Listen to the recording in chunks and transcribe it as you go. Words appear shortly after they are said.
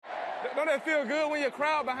Don't that feel good when your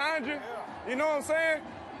crowd behind you? You know what I'm saying?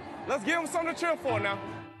 Let's give them something to cheer for now.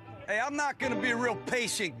 Hey, I'm not going to be a real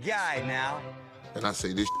patient guy now. And I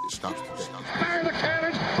say this shit stops today. Fire the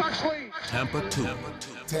cannons, Buxley. Tampa 2.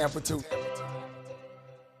 Tampa 2.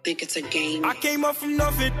 Think it's a game. I came up from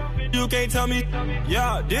nothing, you can't tell me.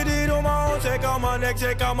 Yeah, did it on my own, check out my neck,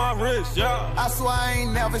 check out my wrist, yeah. I swear I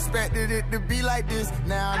ain't never expected it to be like this.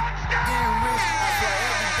 Now I'm getting rich. I swear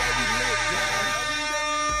every day we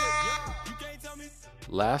lit. You can't tell me.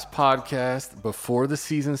 Last podcast before the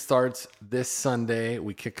season starts this Sunday.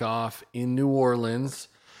 We kick off in New Orleans.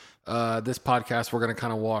 This podcast, we're going to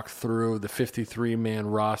kind of walk through the 53-man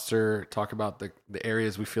roster, talk about the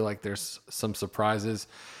areas we feel like there's some surprises,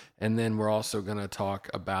 and then we're also going to talk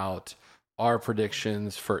about our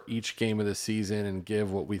predictions for each game of the season and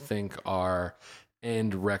give what we think our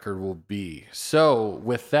end record will be. So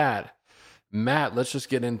with that, Matt, let's just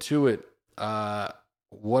get into it.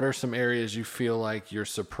 What are some areas you feel like you're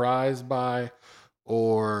surprised by,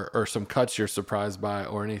 or some cuts you're surprised by,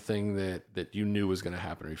 or anything that you knew was going to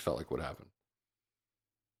happen or you felt like would happen?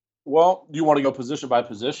 Well, do you want to go position by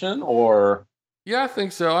position, or? Yeah, I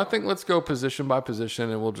think so. I think let's go position by position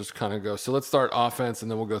and we'll just kind of go. So let's start offense and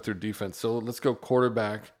then we'll go through defense. So let's go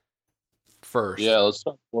quarterback first. Yeah, let's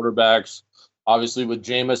start quarterbacks. Obviously, with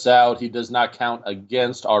Jameis out, he does not count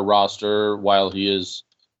against our roster while he is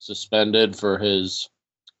suspended for his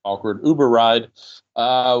awkward Uber ride.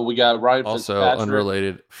 We got Ryan Also, Fitzpatrick.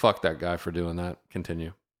 unrelated. Fuck that guy for doing that.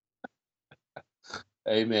 Continue.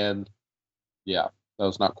 Hey, man. Yeah, that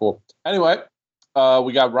was not cool. Anyway,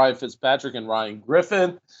 we got Ryan Fitzpatrick and Ryan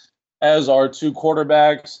Griffin as our two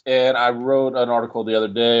quarterbacks. And I wrote an article the other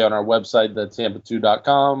day on our website, the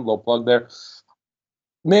tampa2.com. Little plug there.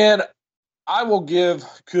 Man, I will give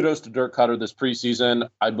kudos to Dirk Cutter this preseason.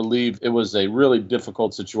 I believe it was a really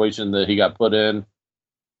difficult situation that he got put in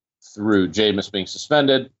through Jameis being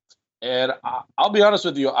suspended. And I'll be honest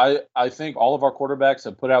with you, I think all of our quarterbacks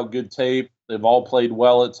have put out good tape. They've all played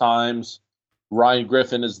well at times. Ryan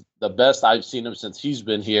Griffin is the best I've seen him since he's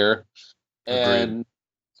been here. And Agreed.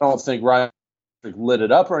 I don't think Ryan lit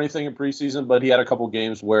it up or anything in preseason, but he had a couple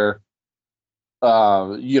games where,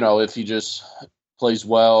 if he just plays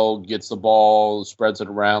well, gets the ball, spreads it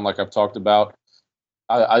around like I've talked about,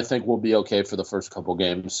 I think we'll be okay for the first couple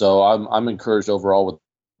games. So I'm encouraged overall with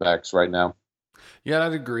backs right now. Yeah,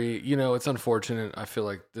 I'd agree. It's unfortunate. I feel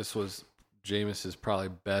like this was Jameis's probably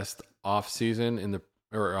best offseason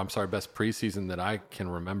best preseason that I can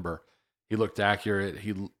remember. He looked accurate.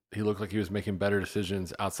 He looked like he was making better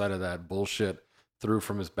decisions outside of that bullshit threw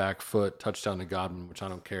from his back foot touchdown to Godwin, which I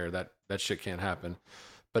don't care. That shit can't happen.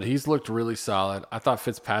 But he's looked really solid. I thought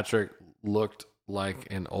Fitzpatrick looked like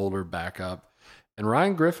an older backup, and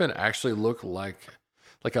Ryan Griffin actually looked like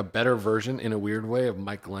a better version in a weird way of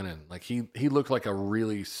Mike Glennon. Like he looked like a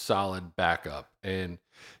really solid backup. And,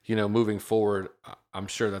 moving forward, I'm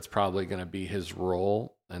sure that's probably going to be his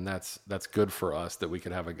role. And that's good for us that we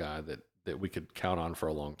could have a guy that we could count on for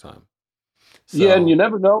a long time. So, yeah, and you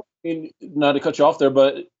never know. Not to cut you off there,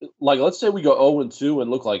 but let's say we go 0-2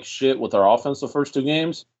 and look like shit with our offense the first two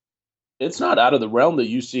games. It's not out of the realm that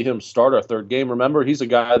you see him start our third game. Remember, he's a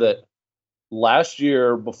guy that last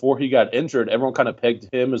year, before he got injured, everyone kind of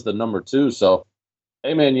pegged him as the number 2. So,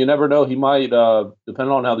 hey, man, you never know. He might,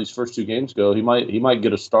 depending on how these first two games go, he might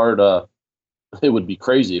get a start. It would be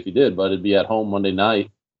crazy if he did, but it'd be at home Monday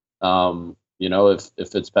night.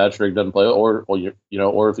 If Fitzpatrick doesn't play, or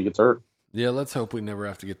if he gets hurt. Yeah, let's hope we never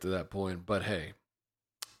have to get to that point. But hey,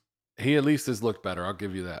 he at least has looked better. I'll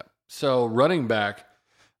give you that. So running back,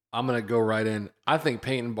 I'm going to go right in. I think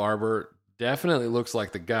Peyton Barber definitely looks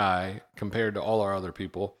like the guy compared to all our other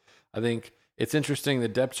people. I think it's interesting. The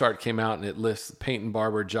depth chart came out and it lists Peyton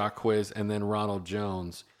Barber, Jacquizz, and then Ronald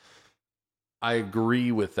Jones. I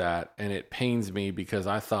agree with that, and it pains me because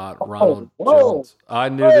I thought Ronald Jones. I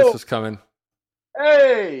knew this was coming.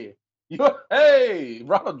 Hey,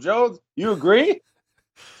 Ronald Jones, you agree?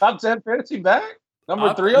 Top 10 fantasy back?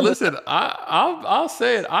 Number 3? Listen, I'll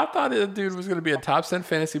say it. I thought that dude was going to be a top 10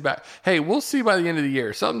 fantasy back. Hey, we'll see by the end of the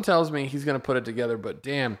year. Something tells me he's going to put it together, but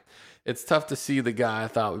damn, it's tough to see the guy I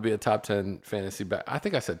thought would be a top 10 fantasy back. I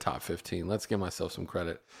think I said top 15. Let's give myself some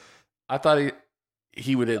credit. I thought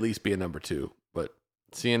he would at least be a number 2, but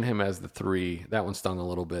seeing him as the 3, that one stung a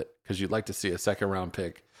little bit because you'd like to see a second round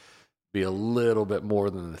pick be a little bit more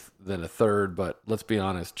than a third. But let's be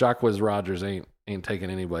honest, Jacquizz Rodgers ain't taking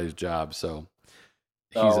anybody's job. So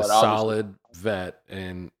he's a solid vet,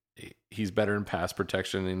 and he's better in pass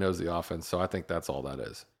protection, and he knows the offense. So I think that's all that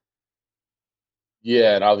is.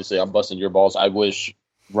 Yeah, and obviously I'm busting your balls. I wish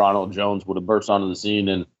Ronald Jones would have burst onto the scene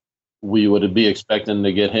and we would be expecting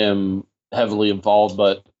to get him heavily involved.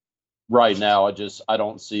 But right now, I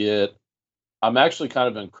don't see it. I'm actually kind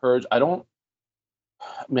of encouraged. I don't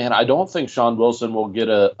think Sean Wilson will get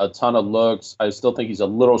a ton of looks. I still think he's a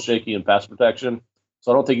little shaky in pass protection.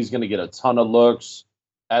 So I don't think he's going to get a ton of looks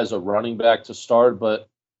as a running back to start. But,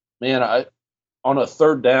 man, on a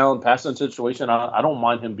third down passing situation, I don't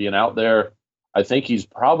mind him being out there. I think he's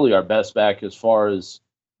probably our best back as far as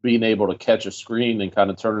being able to catch a screen and kind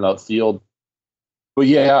of turn it upfield. But,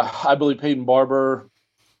 yeah, I believe Peyton Barber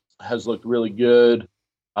has looked really good.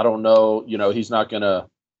 I don't know. He's not going to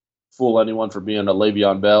fool anyone for being a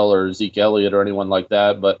Le'Veon Bell or Zeke Elliott or anyone like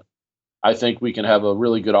that. But I think we can have a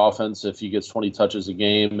really good offense if he gets 20 touches a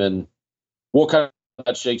game. And what kind of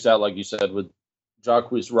that shakes out, like you said, with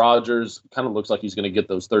Jacquizz Rodgers, kind of looks like he's going to get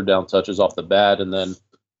those third down touches off the bat. And then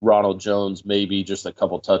Ronald Jones, maybe just a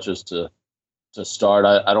couple touches to start.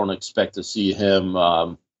 I don't expect to see him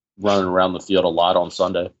running around the field a lot on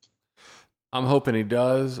Sunday. I'm hoping he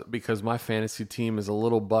does because my fantasy team is a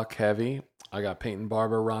little buck heavy. I got Peyton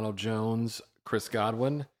Barber, Ronald Jones, Chris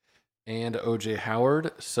Godwin, and OJ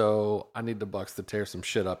Howard. So I need the Bucs to tear some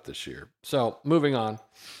shit up this year. So moving on,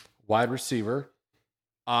 wide receiver,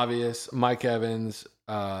 obvious, Mike Evans.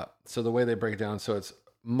 So the way they break it down, so it's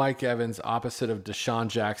Mike Evans opposite of Deshaun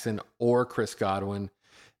Jackson or Chris Godwin.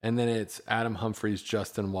 And then it's Adam Humphries,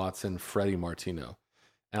 Justin Watson, Freddie Martino.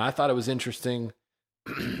 And I thought it was interesting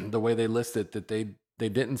the way they listed that they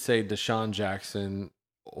didn't say Deshaun Jackson.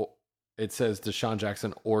 It says Deshaun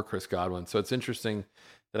Jackson or Chris Godwin. So it's interesting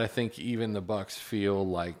that I think even the Bucs feel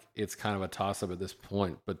like it's kind of a toss-up at this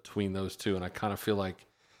point between those two. And I kind of feel like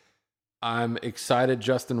I'm excited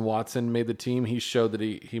Justin Watson made the team. He showed that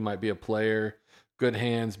he might be a player. Good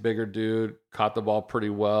hands, bigger dude, caught the ball pretty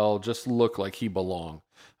well, just looked like he belonged.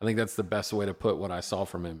 I think that's the best way to put what I saw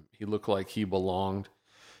from him. He looked like he belonged.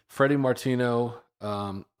 Freddie Martino,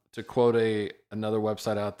 to quote another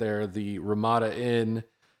website out there, the Ramada Inn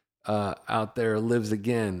out there lives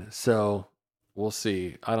again. So we'll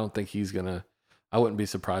see. I don't think I wouldn't be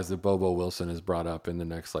surprised if Bobo Wilson is brought up in the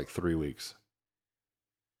next 3 weeks.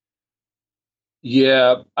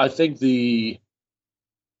 Yeah, I think the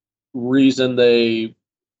reason they,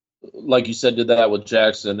 like you said, did that with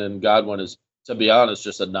Jackson and Godwin is, to be honest,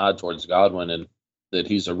 just a nod towards Godwin and that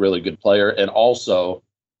he's a really good player. And also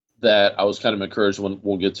that I was kind of encouraged when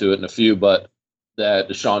we'll get to it in a few, but that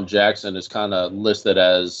Deshaun Jackson is kind of listed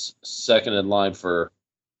as second in line for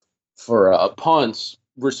punts,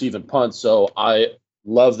 receiving punts. So I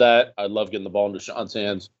love that. I love getting the ball in Deshaun's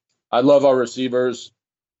hands. I love our receivers.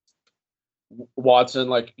 Watson,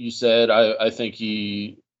 like you said, I think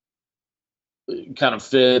he kind of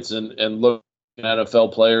fits and look an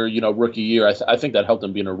NFL player, rookie year. I think that helped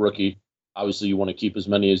him being a rookie. Obviously, you want to keep as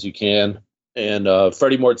many as you can. And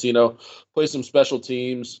Freddie Martino plays some special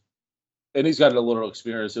teams, and he's got a little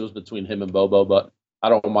experience. It was between him and Bobo, but I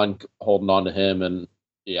don't mind holding on to him. And,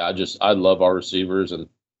 yeah, I love our receivers, and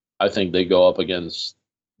I think they go up against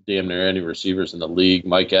damn near any receivers in the league.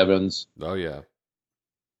 Mike Evans. Oh, yeah.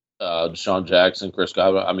 Deshaun Jackson, Chris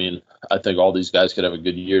Godwin. I mean, I think all these guys could have a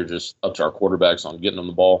good year, just up to our quarterbacks on getting them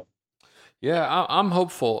the ball. Yeah, I'm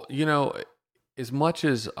hopeful. As much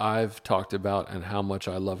as I've talked about and how much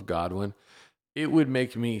I love Godwin, it would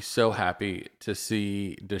make me so happy to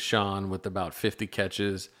see Deshaun with about 50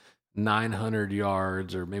 catches, 900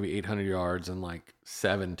 yards or maybe 800 yards and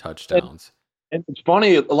 7 touchdowns. And it's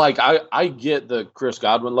funny, I get the Chris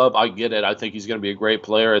Godwin love. I get it. I think he's going to be a great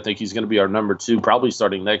player. I think he's going to be our number 2, probably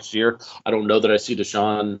starting next year. I don't know that I see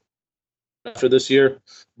Deshaun after this year.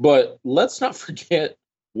 But let's not forget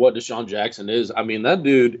what Deshaun Jackson is. I mean, that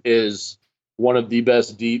dude is one of the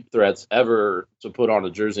best deep threats ever to put on a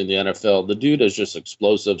jersey in the NFL. The dude is just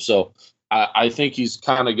explosive. So I think he's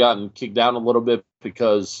kind of gotten kicked down a little bit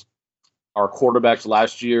because our quarterbacks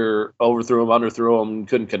last year overthrew him, underthrew him,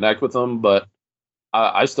 couldn't connect with him. But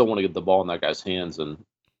I still want to get the ball in that guy's hands and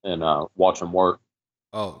watch him work.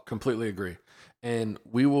 Oh, completely agree. And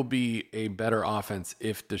we will be a better offense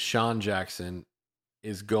if Deshaun Jackson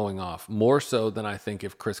is going off, more so than I think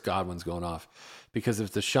if Chris Godwin's going off. Because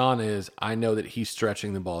if Deshaun is, I know that he's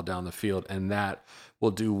stretching the ball down the field, and that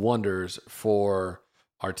will do wonders for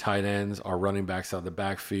our tight ends, our running backs out of the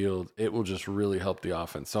backfield. It will just really help the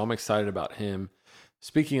offense. So I'm excited about him.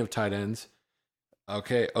 Speaking of tight ends,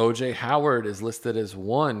 okay, OJ Howard is listed as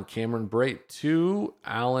 1, Cameron Brate 2,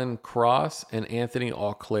 Alan Cross, and Anthony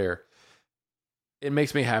Auclair. It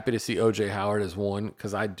makes me happy to see OJ Howard as 1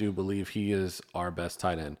 because I do believe he is our best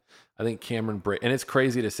tight end. I think Cameron Brate, and it's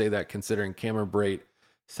crazy to say that considering Cameron Brate,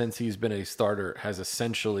 since he's been a starter, has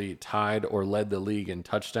essentially tied or led the league in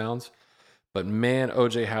touchdowns. But man,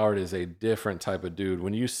 OJ Howard is a different type of dude.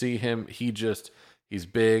 When you see him, he's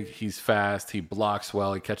big, he's fast, he blocks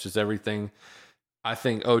well, he catches everything. I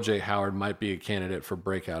think OJ Howard might be a candidate for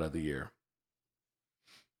breakout of the year.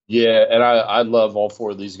 Yeah, and I love all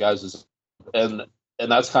four of these guys. And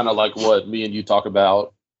that's kind of like what me and you talk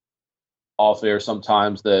about off air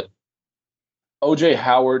sometimes, that OJ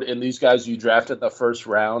Howard and these guys you draft in the first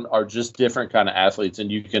round are just different kind of athletes.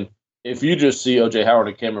 And you can, if you just see OJ Howard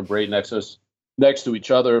and Cameron Brate next to each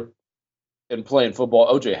other and playing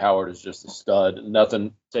football, OJ Howard is just a stud.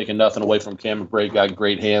 Taking nothing away from Cameron Brate, got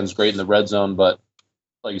great hands, great in the red zone. But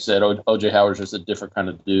like you said, OJ Howard's just a different kind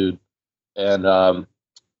of dude. And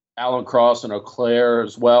Alan Cross and Auclair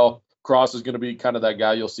as well. Cross is going to be kind of that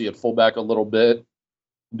guy you'll see at fullback a little bit,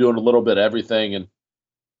 doing a little bit of everything.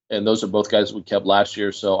 And those are both guys we kept last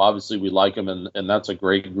year. So obviously we like them, and that's a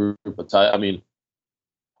great group of tight. I mean,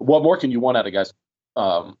 what more can you want out of guys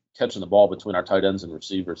catching the ball between our tight ends and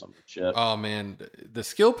receivers? Shit. Oh, man. The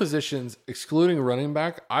skill positions, excluding running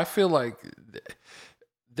back, I feel like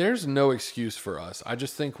there's no excuse for us. I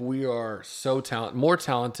just think we are so more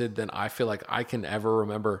talented than I feel like I can ever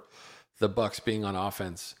remember the Bucs being on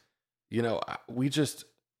offense. You know,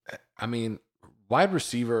 wide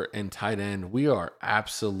receiver and tight end, we are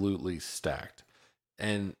absolutely stacked.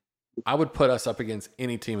 And I would put us up against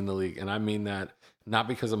any team in the league. And I mean that not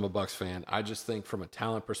because I'm a Bucs fan. I just think from a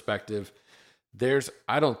talent perspective,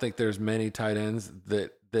 I don't think there's many tight ends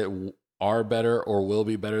that are better or will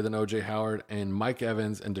be better than OJ Howard. And Mike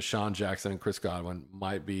Evans and Deshaun Jackson and Chris Godwin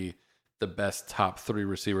might be the best top 3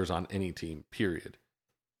 receivers on any team, period.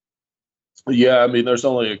 Yeah, I mean, there's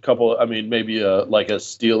only a couple. I mean, maybe like a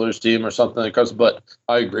Steelers team or something that comes. But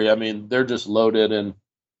I agree. I mean, they're just loaded, and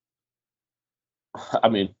I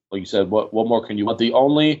mean, like you said, what more can you want? The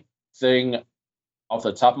only thing off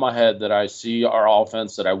the top of my head that I see our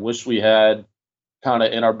offense that I wish we had kind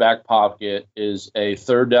of in our back pocket is a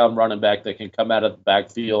third down running back that can come out of the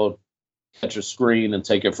backfield, catch a screen, and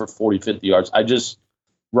take it for 40, 50 yards.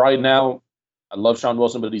 Right now, I love Sean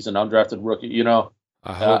Wilson, but he's an undrafted rookie. You know.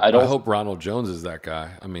 I hope Ronald Jones is that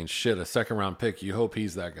guy. I mean, shit, a second-round pick. You hope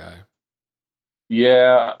he's that guy.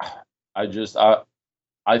 Yeah,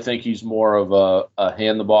 I think he's more of a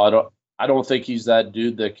hand the ball. I don't think he's that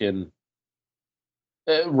dude that can.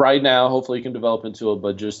 Right now, hopefully, he can develop into it.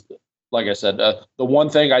 But just like I said, the one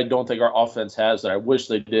thing I don't think our offense has that I wish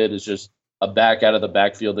they did is just a back out of the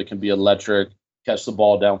backfield that can be electric, catch the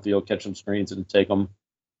ball downfield, catch some screens, and take them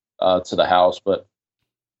to the house. But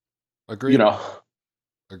agreed. You know.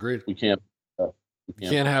 Agreed. You can't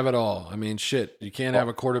have it all. I mean, shit. You can't have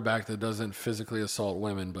a quarterback that doesn't physically assault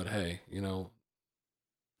women, but hey, you know.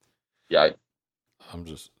 Yeah. I'm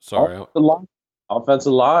just sorry.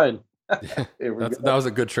 Offensive line. That was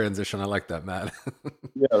a good transition. I like that, Matt.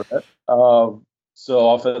 Yeah, right.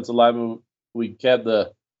 So offensive line, we kept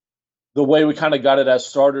the way we kind of got it as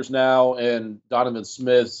starters now, and Donovan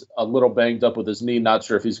Smith's a little banged up with his knee. Not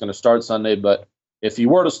sure if he's going to start Sunday, but if he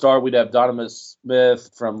were to start, we'd have Donovan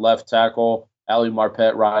Smith from left tackle, Ali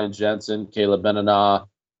Marpet, Ryan Jensen, Caleb Benina,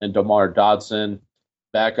 and DeMar Dotson.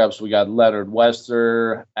 Backups, we got Leonard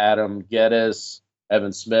Wester, Adam Geddes,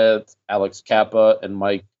 Evan Smith, Alex Kappa, and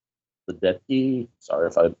Mike Ledecky. Sorry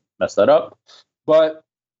if I messed that up. But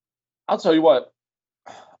I'll tell you what,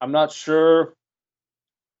 I'm not sure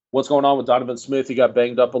what's going on with Donovan Smith. He got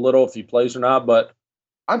banged up a little, if he plays or not, but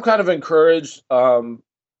I'm kind of encouraged.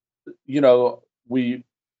 You know, we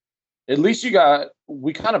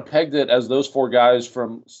kind of pegged it as those 4 guys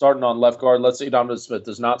from starting on left guard. Let's say Donovan Smith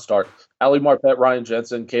does not start. Ali Marpet, Ryan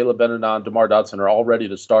Jensen, Caleb Benina, and DeMar Dotson are all ready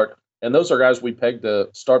to start. And those are guys we pegged to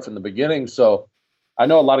start from the beginning. So I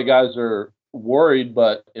know a lot of guys are worried,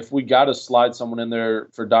 but if we got to slide someone in there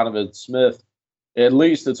for Donovan Smith, at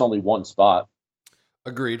least it's only one spot.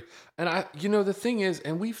 Agreed. And the thing is,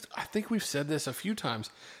 and I think we've said this a few times,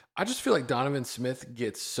 I just feel like Donovan Smith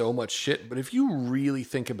gets so much shit, but if you really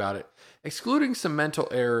think about it, excluding some mental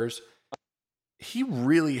errors, he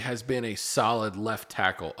really has been a solid left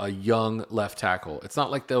tackle, a young left tackle. It's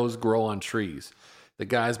not like those grow on trees. The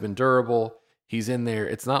guy's been durable. He's in there.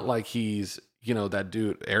 It's not like he's, that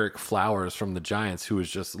dude, Eric Flowers from the Giants, who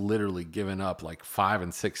is just literally giving up like 5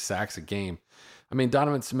 and 6 sacks a game. I mean,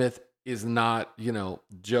 Donovan Smith is not,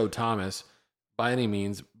 Joe Thomas by any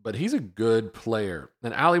means, but he's a good player.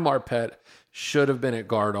 And Ali Marpet should have been at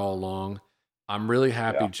guard all along. I'm really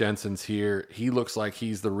happy Jensen's here. He looks like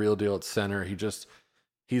he's the real deal at center.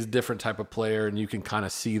 He's a different type of player, and you can kind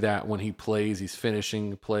of see that when he plays. He's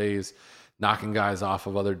finishing plays, knocking guys off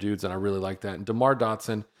of other dudes, and I really like that. And DeMar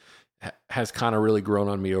Dotson has kind of really grown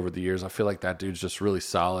on me over the years. I feel like that dude's just really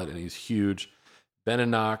solid, and he's huge.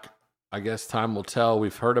 Beninock, I guess time will tell.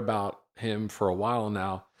 We've heard about him for a while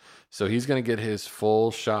now. So he's going to get his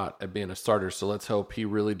full shot at being a starter. So let's hope he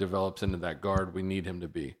really develops into that guard we need him to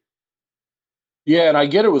be. Yeah, and I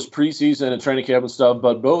get it was preseason and training camp and stuff,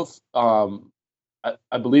 but both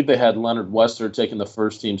I believe they had Leonard Wester taking the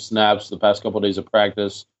first team snaps the past couple of days of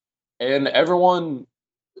practice, and everyone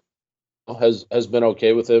has been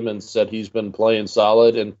okay with him and said he's been playing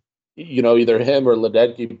solid. And either him or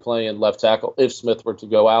Ledecky playing left tackle if Smith were to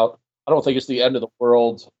go out. I don't think it's the end of the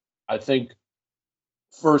world. I think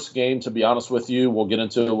first game, to be honest with you, we'll get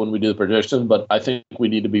into it when we do the prediction, but I think we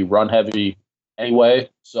need to be run heavy anyway.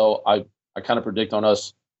 So I kind of predict on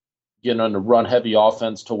us getting on a run heavy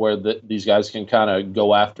offense to where these guys can kind of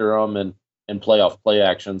go after them and play off play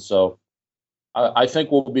action. So I think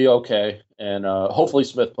we'll be okay. And hopefully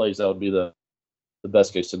Smith plays. That would be the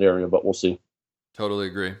best case scenario, but we'll see. Totally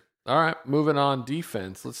agree. All right, moving on.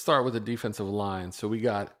 Defense. Let's start with the defensive line. So we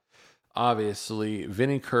got, obviously,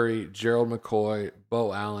 Vinny Curry, Gerald McCoy,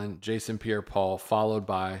 Bo Allen, Jason Pierre-Paul, followed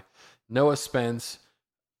by Noah Spence,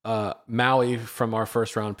 Maui from our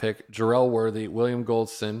first-round pick, Jarrell Worthy, William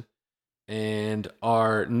Goldston, and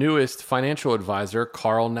our newest financial advisor,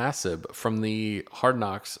 Carl Nassib from the Hard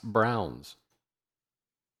Knocks Browns.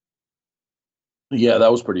 Yeah,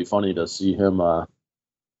 that was pretty funny to see him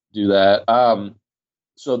do that.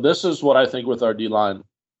 So this is what I think with our D-line.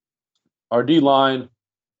 Our D-line,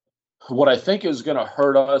 what I think is going to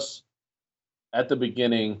hurt us at the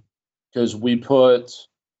beginning, because we put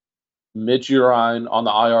Mitch Urine on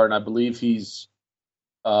the IR, and I believe he's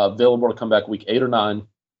available to come back week 8 or 9.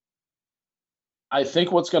 I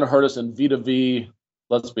think what's going to hurt us in Vita V,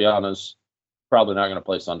 let's be honest, probably not going to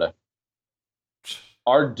play Sunday.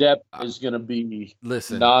 Our depth is going to be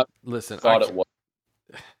not thought it was.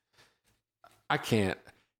 I can't.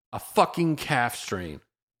 A fucking calf strain.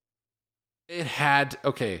 It had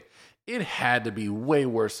to be way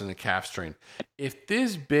worse than a calf strain. If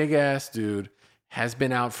this big ass dude has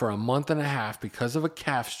been out for a month and a half because of a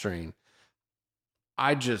calf strain,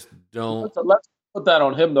 I just don't. Let's put that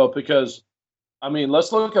on him, though, because,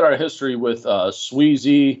 let's look at our history with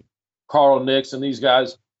Sweezy, Carl Nix, and these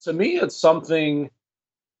guys. To me, it's something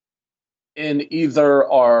in either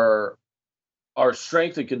our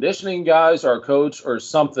strength and conditioning guys, our coach, or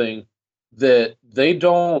something that they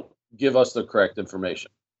don't give us the correct information.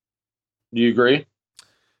 Do you agree?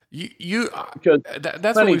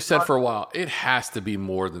 That's what we've said for a while. It has to be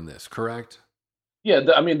more than this, correct? Yeah,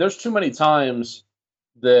 there's too many times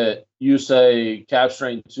that you say calf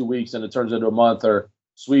strain 2 weeks and it turns into a month, or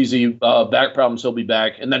Sweezy back problems, he'll be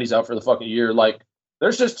back, and then he's out for the fucking year. Like,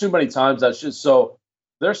 there's just too many times that's just so.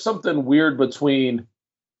 There's something weird between,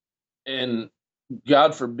 and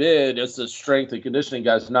God forbid, it's the strength and conditioning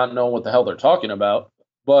guys not knowing what the hell they're talking about.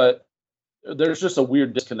 But there's just a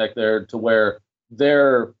weird disconnect there to where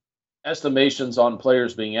their estimations on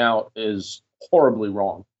players being out is horribly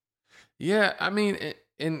wrong. Yeah,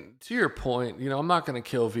 and to your point, I'm not going to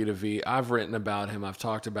kill Vita V. I've written about him. I've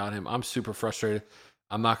talked about him. I'm super frustrated.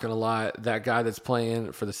 I'm not going to lie. That guy that's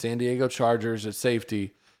playing for the San Diego Chargers at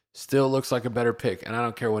safety still looks like a better pick, and I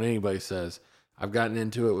don't care what anybody says. I've gotten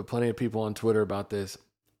into it with plenty of people on Twitter about this.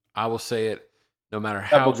 I will say it no matter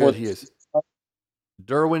how good he is.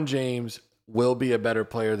 Derwin James will be a better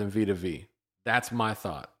player than Vita V. That's my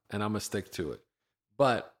thought, and I'm going to stick to it.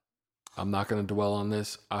 But I'm not going to dwell on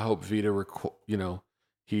this. I hope Vita,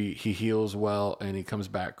 he heals well and he comes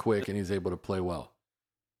back quick and he's able to play well.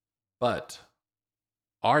 But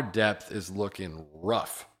our depth is looking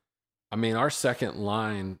rough. Our second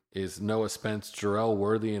line is Noah Spence, Jarrell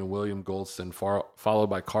Worthy, and William Goldston, followed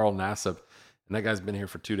by Carl Nassib. And that guy's been here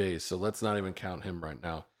for 2 days, so let's not even count him right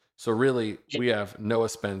now. So really, we have Noah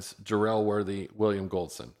Spence, Jarrell Worthy, William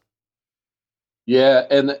Goldston. Yeah,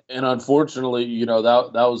 and unfortunately,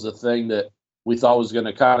 that was the thing that we thought was going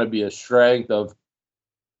to kind of be a strength of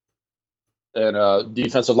and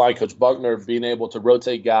defensive line coach Buckner being able to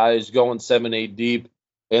rotate guys, going 7-8 deep.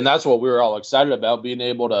 And that's what we were all excited about, being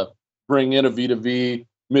able to bring in a Vita V,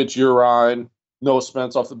 Mitch Urine, Noah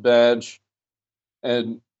Spence off the bench.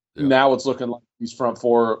 And now it's looking like these front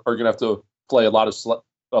four are going to have to play a lot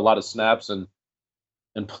of snaps and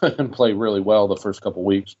play really well the first couple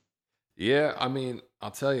weeks. Yeah,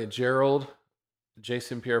 I'll tell you, Gerald,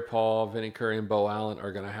 Jason Pierre-Paul, Vinny Curry, and Bo Allen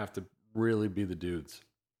are going to have to really be the dudes.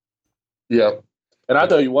 Yeah. And I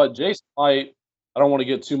tell you what, Jason might, I don't want to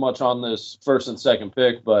get too much on this first and second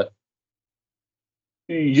pick, but,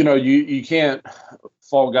 you can't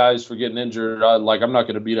fault guys for getting injured. I'm not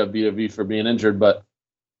going to beat up V for being injured, but,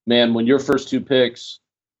 man, when your first two picks,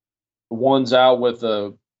 one's out with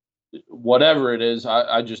whatever it is,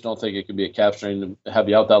 I just don't think it could be a calf strain to have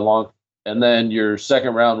you out that long. and then your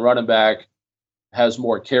second round running back has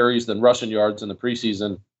more carries than rushing yards in the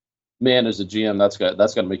preseason, man, as a GM, that's got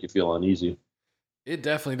to make you feel uneasy. It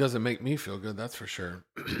definitely doesn't make me feel good, that's for sure.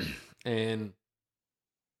 And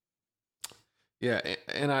yeah,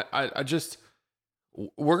 and I just,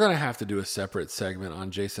 we're going to have to do a separate segment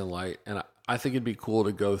on Jason Licht, and I think it'd be cool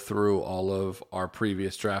to go through all of our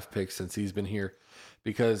previous draft picks since he's been here,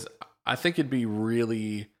 because I think it'd be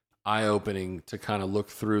really eye-opening to kind of look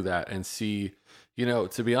through that and see, you know,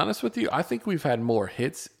 to be honest with you, I think we've had more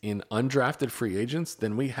hits in undrafted free agents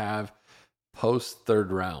than we have post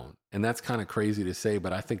third round. And that's kind of crazy to say,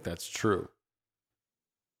 but I think that's true.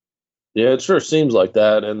 Yeah, it sure seems like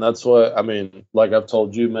that. And that's what, I mean, like I've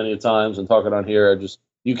told you many times and talking on here,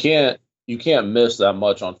 you can't miss that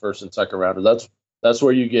much on first and second rounder. That's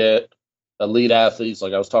where you get elite athletes.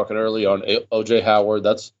 Like I was talking earlier on OJ Howard.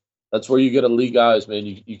 That's where you get elite guys, man.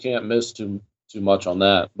 You can't miss too much on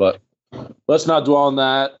that. But let's not dwell on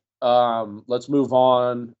that. Let's move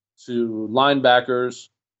on to linebackers.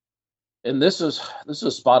 And this is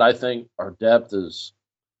a spot I think our depth is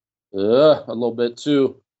a little bit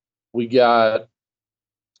too. We got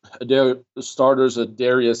the starters of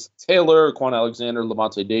Darius Taylor, Quan Alexander,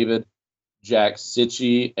 Lavonte David, Jack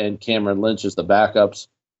Sitchy, and Cameron Lynch as the backups.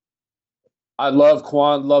 I love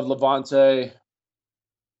Quan, love Lavonte.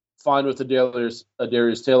 Fine with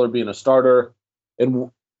Darius Taylor being a starter. And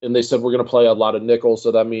they said we're going to play a lot of nickel,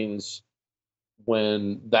 so that means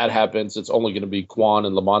when that happens, it's only going to be Quan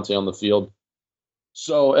and Lavonte on the field.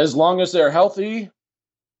 So as long as they're healthy,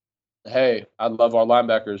 hey, I love our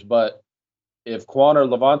linebackers. But if Quan or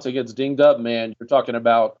Lavonte gets dinged up, man, you're talking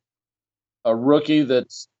about a rookie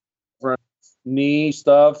that's for knee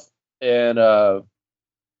stuff and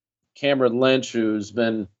Cameron Lynch, who's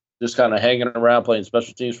been just kind of hanging around playing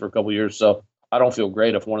special teams for a couple of years. So I don't feel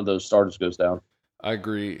great if one of those starters goes down. I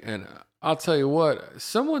agree. And I'll tell you what,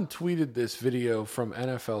 someone tweeted this video from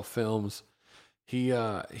NFL Films. He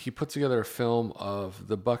put together a film of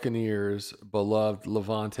the Buccaneers' beloved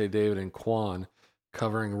Lavonte David and Quan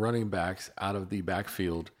covering running backs out of the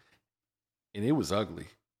backfield. And it was ugly.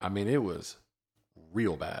 I mean, it was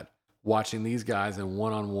real bad. Watching these guys in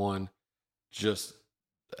one-on-one, just,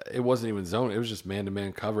 it wasn't even zone. It was just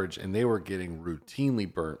man-to-man coverage, and they were getting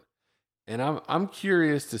routinely burnt. And I'm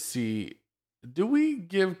curious to see, do we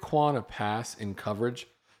give Quan a pass in coverage?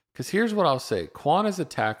 Because here's what I'll say. Quan is a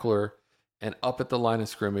tackler, and up at the line of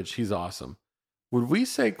scrimmage, he's awesome. Would we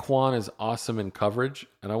say Quan is awesome in coverage?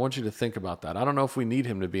 And I want you to think about that. I don't know if we need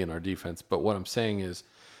him to be in our defense, but what I'm saying is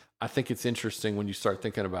I think it's interesting when you start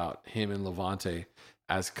thinking about him and Lavonte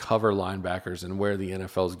as cover linebackers and where the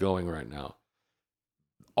NFL is going right now.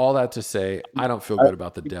 All that to say, I don't feel good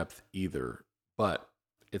about the depth either, but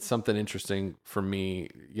it's something interesting for me.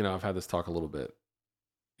 You know, I've had this talk a little bit,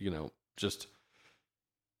 you know, just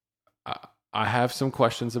I have some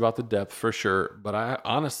questions about the depth for sure, but I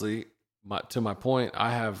honestly, to my point,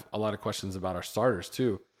 I have a lot of questions about our starters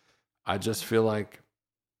too. I just feel like,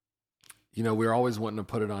 you know, we're always wanting to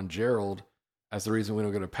put it on Gerald as the reason we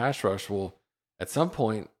don't get a pass rush. Well, at some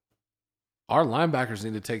point, our linebackers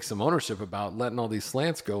need to take some ownership about letting all these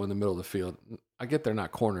slants go in the middle of the field. I get they're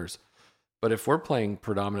not corners, but if we're playing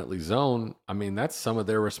predominantly zone, I mean, that's some of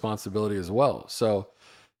their responsibility as well. So,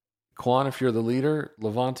 Quan, if you're the leader,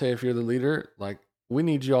 Lavonte, if you're the leader, like, we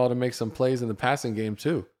need you all to make some plays in the passing game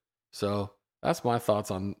too. So that's my thoughts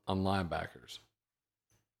on linebackers.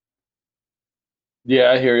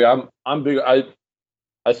 Yeah, I hear you. I'm big.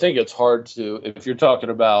 I think it's hard to, if you're talking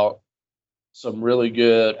about some really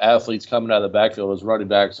good athletes coming out of the backfield as running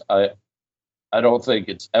backs, I don't think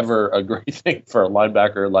it's ever a great thing for a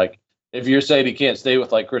linebacker. Like, if you're saying he can't stay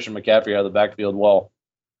with like Christian McCaffrey out of the backfield, well,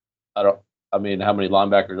 I mean, how many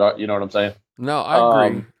linebackers are, you know what I'm saying? No, I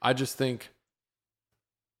agree. I just think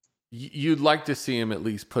you'd like to see him at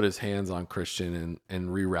least put his hands on Christian and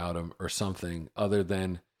reroute him or something other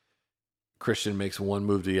than Christian makes one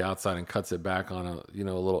move to the outside and cuts it back on a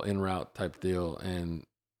little in route type deal. And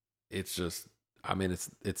it's just, I mean,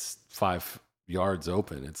 it's 5 yards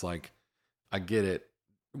open. It's like, I get it.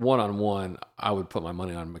 One-on-one, I would put my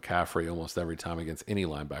money on McCaffrey almost every time against any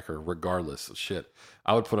linebacker, regardless of shit.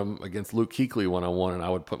 I would put him against Luke Kuechly one-on-one, and I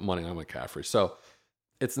would put money on McCaffrey. So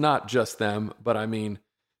it's not just them, but I mean,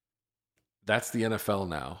 that's the NFL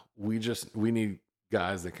now. We need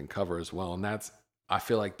guys that can cover as well. And I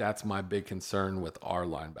feel like that's my big concern with our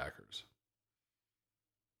linebackers.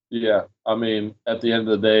 Yeah. I mean, at the end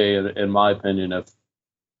of the day, in my opinion,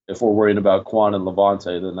 if we're worried about Quan and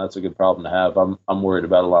Lavonte, then that's a good problem to have. I'm worried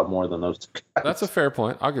about a lot more than those two guys. That's a fair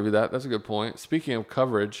point. I'll give you that. That's a good point. Speaking of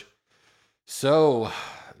coverage, so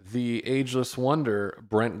the ageless wonder,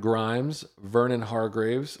 Brent Grimes, Vernon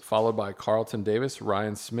Hargraves, followed by Carlton Davis,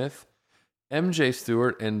 Ryan Smith, MJ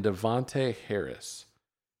Stewart, and Devontae Harris.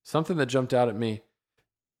 Something that jumped out at me.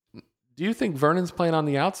 Do you think Vernon's playing on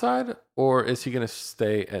the outside, or is he going to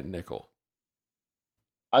stay at nickel?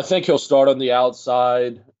 I think he'll start on the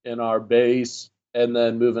outside in our base and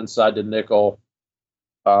then move inside to nickel.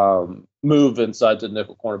 Move inside to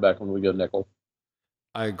nickel cornerback when we go nickel.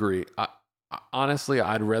 I agree. Honestly,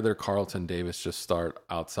 I'd rather Carlton Davis just start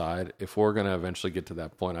outside. If we're going to eventually get to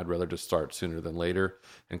that point, I'd rather just start sooner than later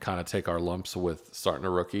and kind of take our lumps with starting a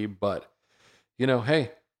rookie. But,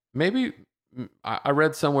 hey, maybe I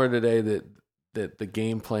read somewhere today that the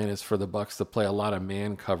game plan is for the Bucs to play a lot of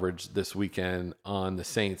man coverage this weekend on the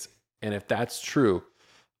Saints. And if that's true,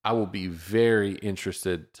 I will be very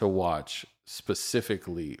interested to watch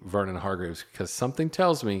specifically Vernon Hargraves, because something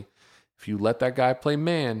tells me if you let that guy play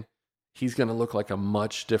man, he's going to look like a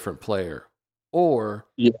much different player. Or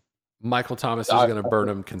Michael Thomas is going to burn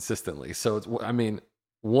him consistently. So,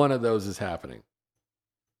 one of those is happening.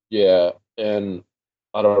 Yeah, and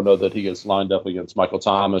I don't know that he gets lined up against Michael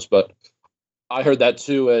Thomas, but I heard that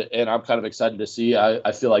too, and I'm kind of excited to see.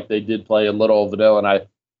 I feel like they did play a little vanilla, and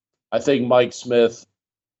I think Mike Smith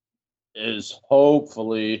is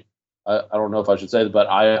hopefully, I don't know if I should say that, but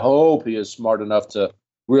I hope he is smart enough to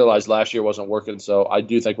realize last year wasn't working. So I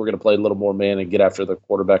do think we're going to play a little more man and get after the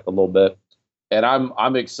quarterback a little bit. And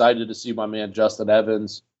I'm excited to see my man Justin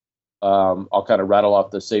Evans. I'll kind of rattle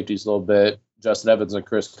off the safeties a little bit. Justin Evans and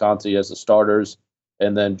Chris Conte as the starters,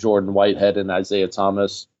 and then Jordan Whitehead and Isaiah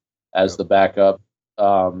Thomas as the backup.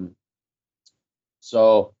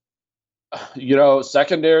 So,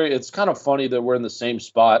 secondary, it's kind of funny that we're in the same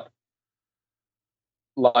spot.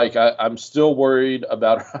 Like, I'm still worried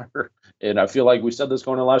about and I feel like we said this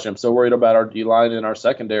going in last year, I'm still worried about our D-line and our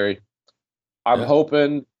secondary. I'm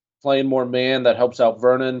hoping playing more man, that helps out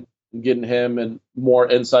Vernon, and getting him and more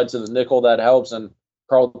insight to the nickel, that helps, and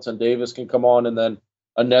Carlton Davis can come on, and then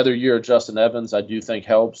another year of Justin Evans I do think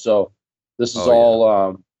helps. So this is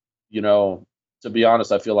to be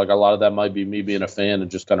honest, I feel like a lot of that might be me being a fan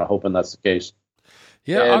and just kind of hoping that's the case.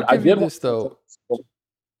 Yeah, and I'll give you this, though.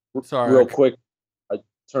 Sorry. Real quick, I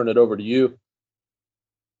turn it over to you.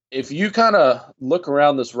 If you kind of look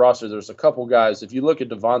around this roster, there's a couple guys. If you look at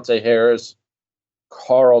Devontae Harris,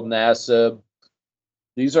 Carl Nassib,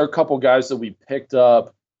 these are a couple guys that we picked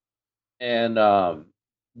up, and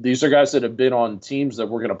these are guys that have been on teams that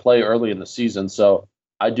we're going to play early in the season. So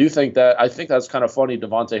I think that's kind of funny.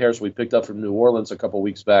 Devontae Harris, we picked up from New Orleans a couple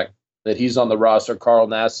weeks back, that he's on the roster. Carl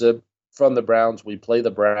Nassib from the Browns. We play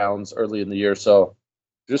the Browns early in the year. So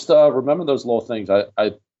just remember those little things.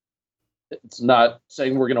 It's not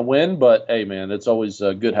saying we're going to win, but hey, man, it's always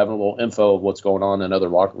good having a little info of what's going on in other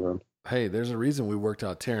locker rooms. Hey, there's a reason we worked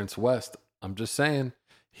out Terrence West. I'm just saying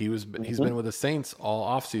he's been with the Saints all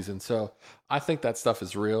offseason. So I think that stuff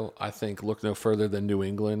is real. I think look no further than New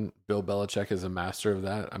England. Bill Belichick is a master of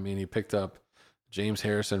that. I mean, he picked up James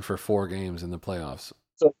Harrison for 4 games in the playoffs.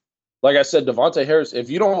 So, like I said, Devontae Harris, if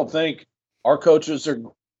you don't think our coaches are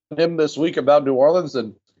him this week about New Orleans,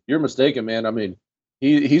 then you're mistaken, man. I mean,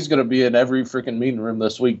 he's going to be in every freaking meeting room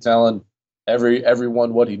this week telling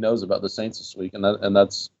everyone what he knows about the Saints this week, and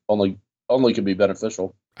that's only can be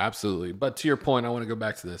beneficial. Absolutely. But to your point, I want to go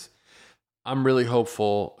back to this. I'm really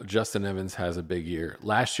hopeful Justin Evans has a big year.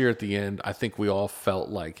 Last year at the end, I think we all felt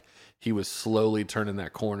like he was slowly turning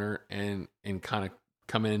that corner and kind of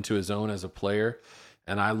coming into his own as a player.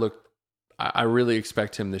 And I really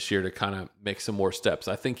expect him this year to kind of make some more steps.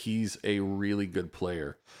 I think he's a really good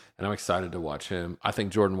player, and I'm excited to watch him. I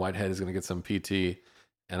think Jordan Whitehead is going to get some PT,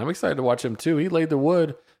 and I'm excited to watch him too. He laid the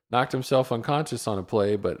wood, knocked himself unconscious on a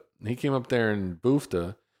play, but he came up there and boofed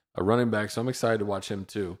a running back, so I'm excited to watch him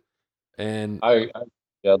too. And I'm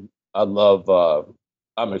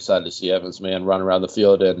excited to see Evans, man, run around the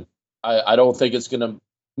field, and I don't think it's going to,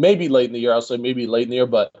 maybe late in the year, I'll say maybe late in the year,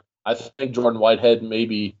 but I think Jordan Whitehead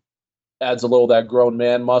maybe adds a little of that grown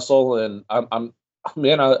man muscle, and I'm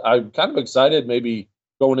kind of excited maybe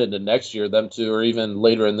going into next year, them two, or even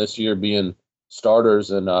later in this year being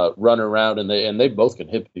starters and running around, and they both can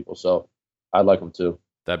hit people, so I like them too.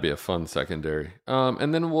 That'd be a fun secondary.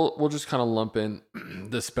 And then we'll just kind of lump in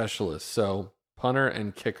the specialists. So punter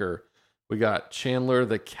and kicker, we got Chandler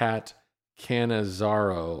the Cat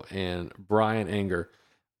Cannizaro and Brian Anger.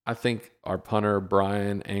 I think our punter,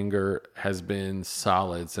 Brian Anger, has been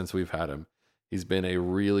solid since we've had him. He's been a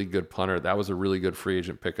really good punter. That was a really good free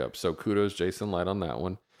agent pickup. So kudos, Jason Light, on that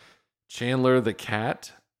one. Chandler the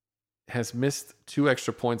Cat has missed 2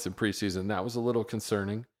 extra points in preseason. That was a little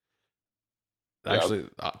concerning. Actually,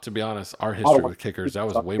 to be honest, our history with kickers, that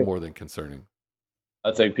was way more than concerning.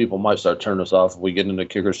 I think people might start turning us off if we get into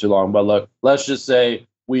kickers too long. But look, let's just say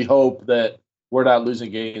we hope that we're not losing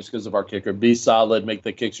games because of our kicker. Be solid, make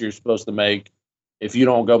the kicks you're supposed to make. If you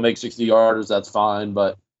don't go make 60-yarders, that's fine.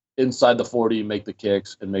 But inside the 40, make the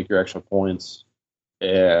kicks and make your extra points,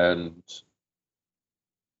 and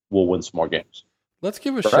we'll win some more games. Let's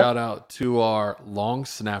give a shout out to our long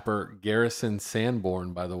snapper, Garrison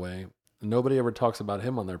Sanborn, by the way. Nobody ever talks about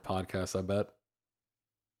him on their podcast, I bet.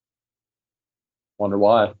 Wonder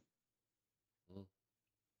why.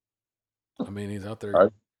 I mean, he's out there.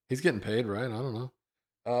 Right. He's getting paid, right? I don't know.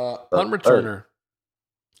 Punt returner,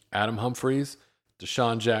 Adam Humphries,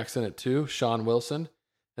 Deshaun Jackson at 2, Sean Wilson.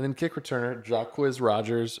 And then kick returner, Jacquizz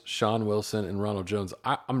Rodgers, Sean Wilson, and Ronald Jones.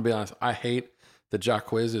 I'm going to be honest, I hate that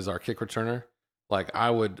Jacquizz is our kick returner. Like,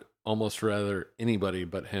 I would almost rather anybody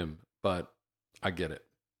but him, but I get it.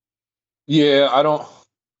 Yeah, I don't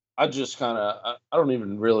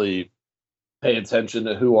even really pay attention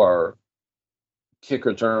to who our kick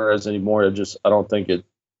returner is anymore. I don't think it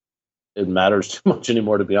matters too much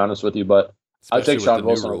anymore, to be honest with you. But Especially I think with Sean the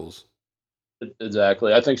Wilson new rules.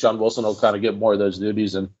 Exactly. I think Sean Wilson will kind of get more of those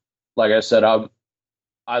duties. And like I said,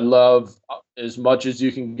 I love as much as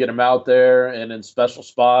you can get him out there and in special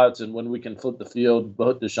spots. And when we can flip the field,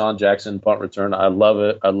 both Deshaun Jackson punt return, I love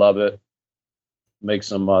it. I love it. Make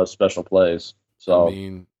some special plays. So, I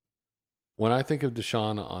mean, when I think of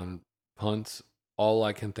Deshaun on punts, all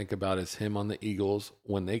I can think about is him on the Eagles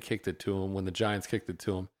when they kicked it to him, when the Giants kicked it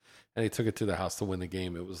to him, and he took it to the house to win the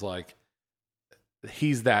game. It was like,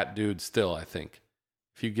 he's that dude still, I think.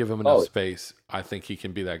 If you give him enough space, I think he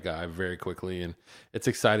can be that guy very quickly. And it's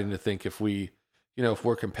exciting to think if we're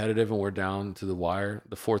competitive and we're down to the wire,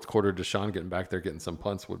 the fourth quarter, Deshaun getting back there, getting some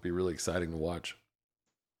punts would be really exciting to watch.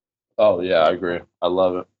 Oh, yeah, I agree. I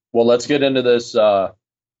love it. Well, let's get into this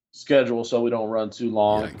schedule so we don't run too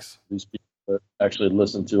long. Yikes. These people that actually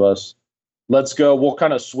listen to us. Let's go. We'll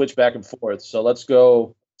kind of switch back and forth. So let's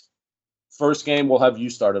go. First game, we'll have you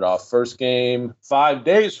started off. First game, 5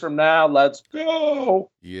 days from now. Let's go.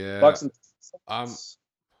 Yeah. Bucks and I'm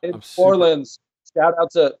New Orleans.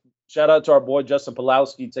 Shout out to our boy Justin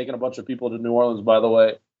Pulowski taking a bunch of people to New Orleans, by the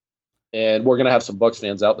way. And we're gonna have some Bucks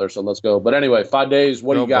fans out there, so let's go. But anyway, 5 days.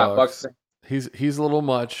 What do you got, Bucks? He's a little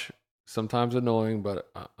much, sometimes annoying, but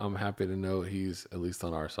I'm happy to know he's at least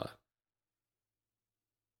on our side.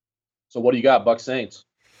 So what do you got, Bucks Saints?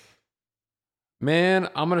 Man,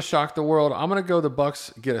 I'm going to shock the world. I'm going to go the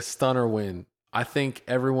Bucks get a stunner win. I think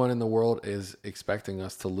everyone in the world is expecting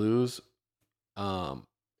us to lose. I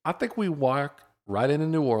think we walk right into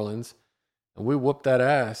New Orleans and we whoop that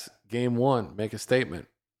ass game 1, make a statement.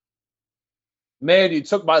 Man, you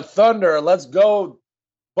took my thunder. Let's go.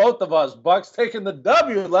 Both of us. Bucks taking the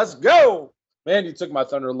W. Let's go. Man, you took my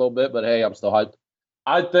thunder a little bit, but hey, I'm still hyped.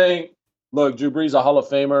 I think, look, Drew Brees, a Hall of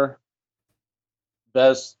Famer.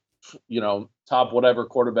 Best, top whatever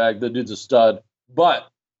quarterback. The dude's a stud. But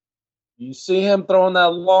you see him throwing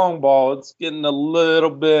that long ball. It's getting a little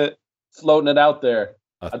bit floating it out there.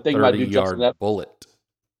 I think my dude Justin bullet.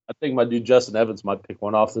 I think my dude Justin Evans might pick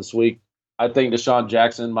one off this week. I think Deshaun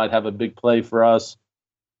Jackson might have a big play for us.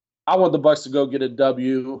 I want the Bucks to go get a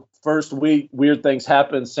W. First week, weird things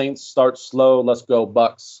happen. Saints start slow. Let's go,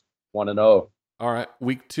 Bucks. 1-0. All right,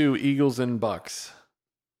 week 2, Eagles and Bucks.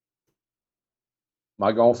 Am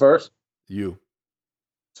I going first? You.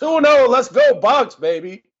 2-0. Let's go, Bucks,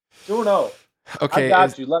 baby. 2-0. Okay. I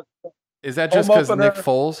got you. Let's go. Is that just because Nick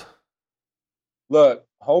Foles? Look,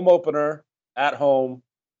 home opener at home.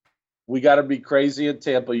 We got to be crazy in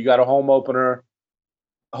Tampa. You got a home opener.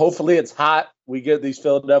 Hopefully it's hot. We get these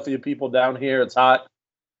Philadelphia people down here. It's hot.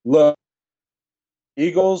 Look,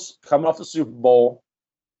 Eagles coming off the Super Bowl.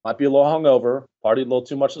 Might be a little hungover. Partied a little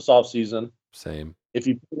too much this offseason. Same. If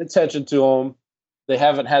you pay attention to them, they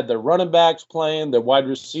haven't had their running backs playing, their wide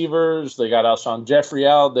receivers. They got Alshon Jeffrey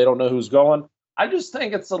out. They don't know who's going. I just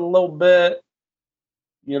think it's a little bit,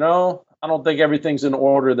 I don't think everything's in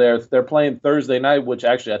order there. They're playing Thursday night, which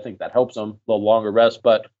actually I think that helps them, a little longer rest.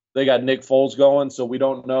 But they got Nick Foles going, so we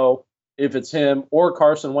don't know if it's him or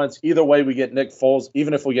Carson Wentz. Either way, we get Nick Foles.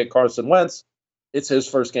 Even if we get Carson Wentz, it's his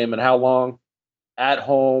first game in how long? At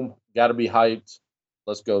home, got to be hyped.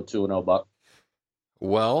 Let's go 2-0, Buck.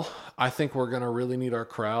 Well, I think we're going to really need our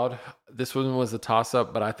crowd. This one was a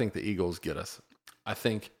toss-up, but I think the Eagles get us. I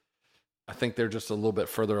think they're just a little bit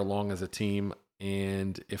further along as a team.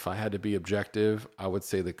 And if I had to be objective, I would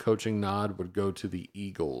say the coaching nod would go to the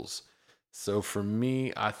Eagles. So for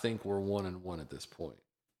me, I think we're 1-1 at this point.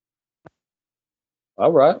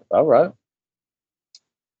 All right.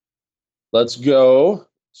 Let's go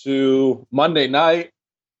to Monday night.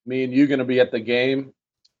 Me and you going to be at the game.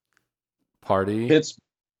 Party. Pittsburgh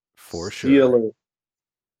for sure. Steelers.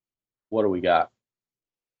 What do we got?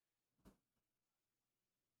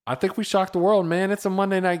 I think we shocked the world, man. It's a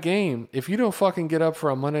Monday night game. If you don't fucking get up for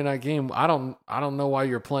a Monday night game, I don't know why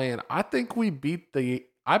you're playing. I think we beat the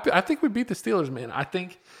Steelers, man. I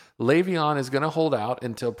think Le'Veon is going to hold out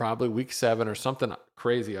until probably week 7 or something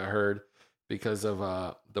crazy. I heard because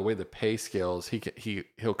of the way the pay scales.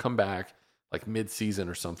 He'll come back like mid-season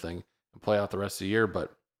or something and play out the rest of the year.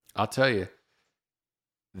 But I'll tell you,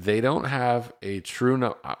 they don't have a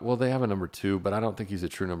true well, they have a number 2, but I don't think he's a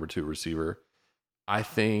true number 2 receiver. I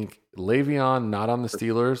think Le'Veon not on the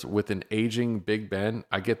Steelers with an aging Big Ben.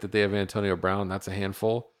 I get that they have Antonio Brown. That's a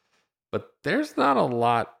handful. But there's not a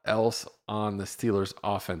lot else on the Steelers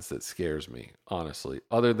offense that scares me, honestly,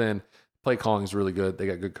 other than play calling is really good. They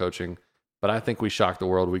got good coaching. But I think we shock the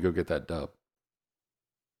world. We go get that dub.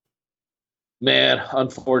 Man,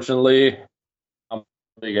 unfortunately, I'm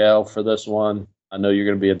a big L for this one. I know you're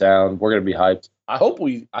going to be a down. We're going to be hyped. I hope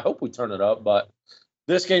we turn it up, but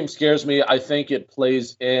this game scares me. I think it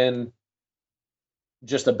plays in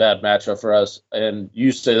just a bad matchup for us. And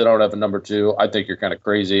you say they don't have a number 2. I think you're kind of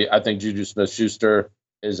crazy. I think Juju Smith-Schuster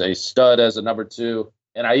is a stud as a number 2.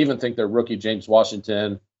 And I even think their rookie James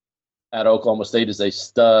Washington at Oklahoma State is a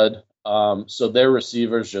stud. So their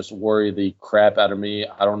receivers just worry the crap out of me.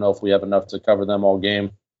 I don't know if we have enough to cover them all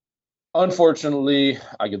game. Unfortunately,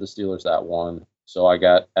 I give the Steelers that one. So I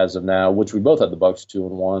got, as of now, which we both had the Bucs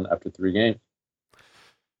 2-1 after 3 games.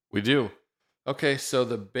 We do. Okay, so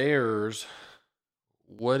the Bears,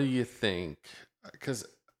 what do you think? Because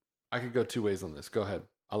I could go 2 ways on this. Go ahead.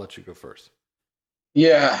 I'll let you go first.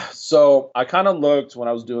 Yeah, so I kind of looked when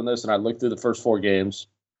I was doing this, and I looked through the first 4 games.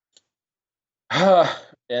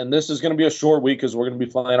 And this is going to be a short week because we're going to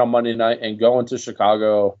be playing on Monday night and going to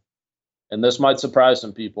Chicago. And this might surprise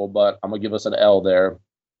some people, but I'm going to give us an L there.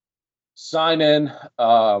 Sign in.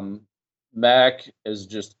 Mac is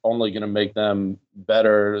just only going to make them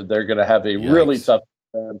better. They're going to have a really tough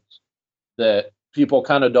defense that people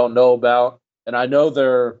kind of don't know about. And I know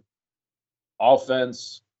their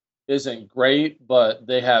offense isn't great, but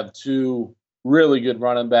they have 2 really good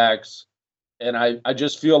running backs. And I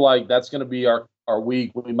just feel like that's going to be our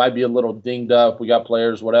week. We might be a little dinged up. We got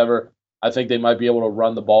players, whatever. I think they might be able to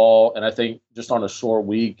run the ball. And I think just on a short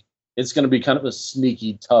week, it's going to be kind of a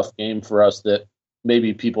sneaky, tough game for us that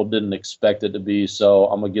maybe people didn't expect it to be. So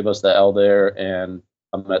I'm going to give us the L there, and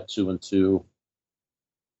I'm at 2-2 through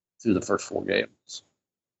the first 4 games.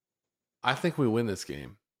 I think we win this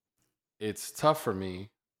game. It's tough for me.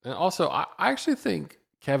 And also, I actually think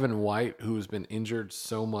Kevin White, who's been injured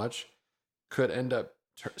so much, could end up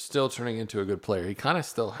still turning into a good player. He kind of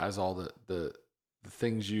still has all the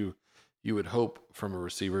things you would hope from a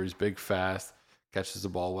receiver. He's big, fast, catches the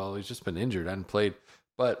ball well. He's just been injured, hadn't played.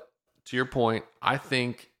 But to your point, I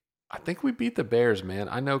think we beat the Bears, man.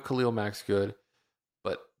 I know Khalil Mack's good,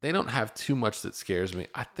 but they don't have too much that scares me.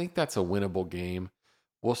 I think that's a winnable game.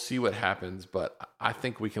 We'll see what happens, but I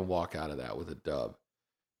think we can walk out of that with a dub.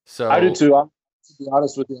 So I do too. To be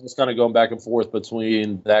honest with you, I was kind of going back and forth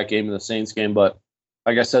between that game and the Saints game, but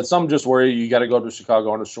like I said, some just worry you got to go to Chicago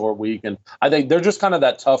on a short week, and I think they're just kind of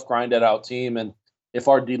that tough, grinded out team. And if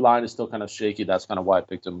our D line is still kind of shaky, that's kind of why I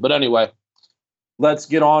picked them. But anyway, let's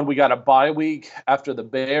get on. We got a bye week after the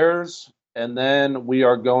Bears, and then we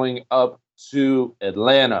are going up to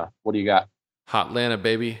Atlanta. What do you got? Hot Atlanta,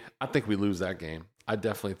 baby. I think we lose that game. I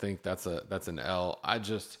definitely think that's an L.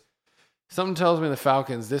 Something tells me the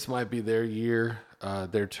Falcons, this might be their year,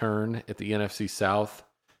 their turn at the NFC South.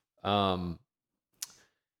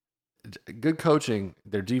 Good coaching.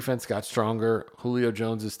 Their defense got stronger. Julio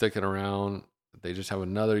Jones is sticking around. They just have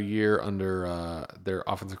another year under their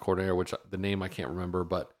offensive coordinator, which the name I can't remember,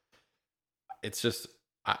 but it's just,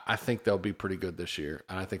 I think they'll be pretty good this year,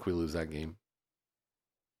 and I think we lose that game.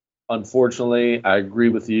 Unfortunately, I agree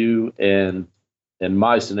with you, and in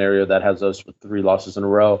my scenario, that has us with 3 losses in a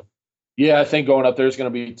row. Yeah, I think going up there is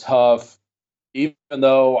going to be tough, even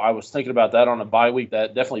though I was thinking about that on a bye week.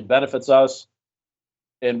 That definitely benefits us,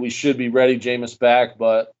 and we should be ready, Jameis back,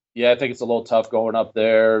 but yeah, I think it's a little tough going up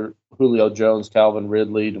there. Julio Jones, Calvin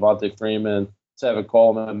Ridley, Devontae Freeman, Tevin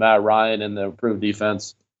Coleman, Matt Ryan, and the improved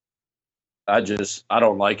defense. I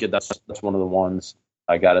don't like it. That's one of the ones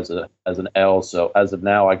I got as an L. So as of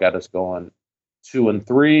now, I got us going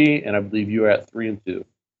 2-3, and I believe you are at 3-2.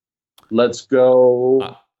 Let's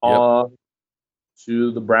go on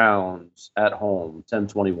to the Browns at home,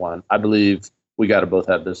 10-21. I believe we got to both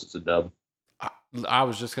have this as a dub. I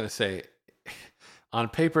was just going to say, on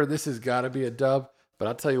paper, this has got to be a dub. But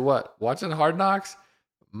I'll tell you what, watching Hard Knocks,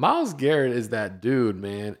 Myles Garrett is that dude,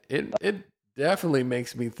 man. It definitely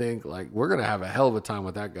makes me think like we're gonna have a hell of a time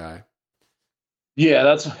with that guy. Yeah,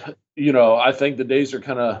 that's I think the days are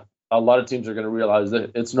kind of a lot of teams are going to realize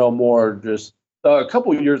that it's no more just a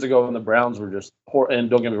couple of years ago when the Browns were just and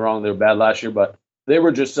don't get me wrong, they were bad last year, but they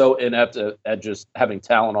were just so inept at just having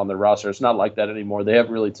talent on their roster. It's not like that anymore. They have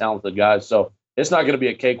really talented guys, so it's not going to be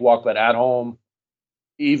a cakewalk. But at home,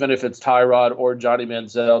 even if it's Tyrod or Johnny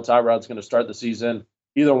Manziel, Tyrod's going to start the season.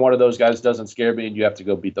 Either one of those guys doesn't scare me, and you have to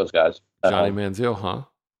go beat those guys. Johnny Manziel, huh?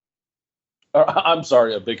 I'm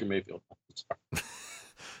sorry, Baker Mayfield. Sorry.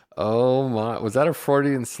 Oh my! Was that a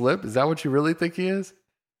Freudian slip? Is that what you really think he is?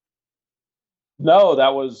 No,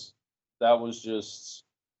 that was just.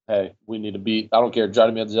 Hey, we need to beat. I don't care.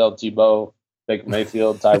 Johnny Manziel, Tebow, Baker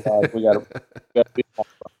Mayfield, Tyrod. We got to beat them.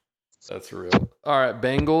 That's real. All right,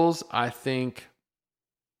 Bengals. I think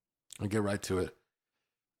I'll get right to it.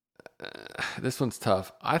 This one's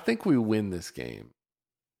tough. I think we win this game.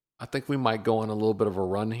 I think we might go on a little bit of a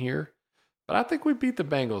run here, but I think we beat the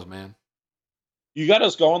Bengals, man. You got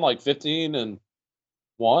us going like 15-1,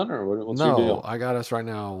 or what's your deal? No, I got us right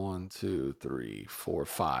now 1, 2, 3, 4,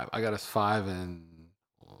 5. I got us 5-1,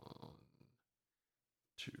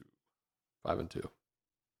 2, 5-2.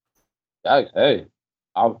 Hey,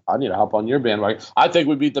 I need to hop on your bandwagon. I think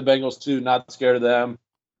we beat the Bengals too. Not scared of them.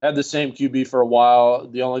 Had the same QB for a while.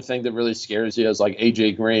 The only thing that really scares you is like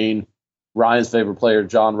AJ Green, Ryan's favorite player,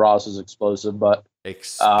 John Ross is explosive, but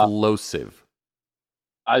explosive.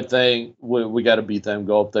 I think we got to beat them,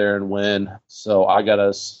 go up there and win. So I got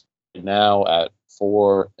us now at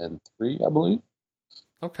 4-3, I believe.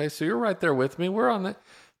 Okay, so you're right there with me. We're on the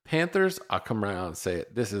Panthers. I'll come around and say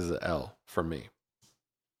it. This is an L for me.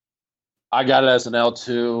 I got it as an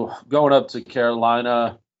L2. Going up to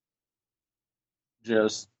Carolina,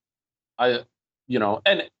 and I'll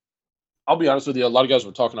be honest with you, a lot of guys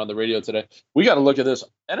were talking on the radio today. We got to look at this.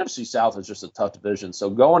 NFC South is just a tough division.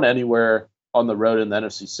 So going anywhere on the road in the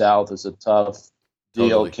NFC South is a tough deal.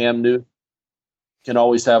 Totally. Cam Newton can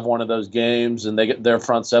always have one of those games, and their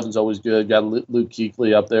front seven's always good. Got Luke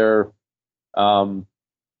Kuechly up there.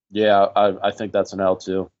 I think that's an L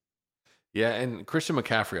too. Yeah, and Christian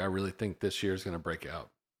McCaffrey, I really think this year is going to break out.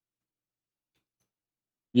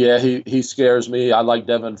 Yeah, he scares me. I like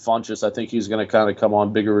Devin Funchess. I think he's going to kind of come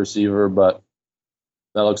on, bigger receiver, but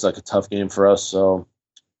that looks like a tough game for us. So,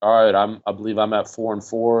 all right, I believe I'm at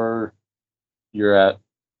 4-4. You're at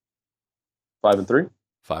 5-3.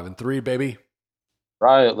 5-3, baby.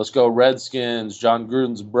 Right, let's go Redskins. John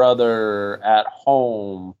Gruden's brother at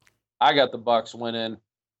home. I got the Bucs winning.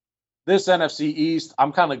 This NFC East,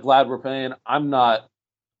 I'm kind of glad we're playing. I'm not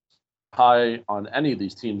high on any of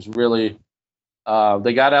these teams, really.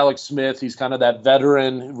 They got Alex Smith. He's kind of that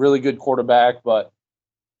veteran, really good quarterback, but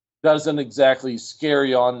doesn't exactly scare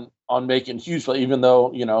you on making huge plays, even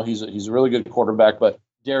though, he's a really good quarterback. But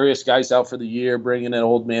Darius Geis out for the year, bringing in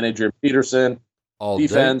old manager Peterson. All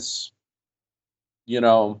defense,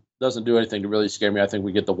 doesn't do anything to really scare me. I think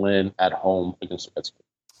we get the win at home against the Redskins.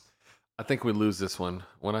 I think we lose this one.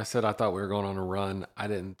 When I said I thought we were going on a run, I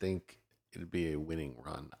didn't think it'd be a winning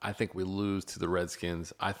run. I think we lose to the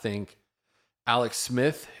Redskins. I think Alex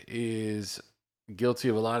Smith is guilty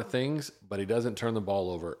of a lot of things, but he doesn't turn the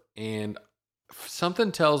ball over. And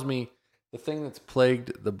something tells me the thing that's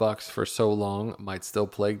plagued the Bucs for so long might still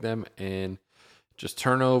plague them, and just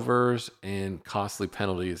turnovers and costly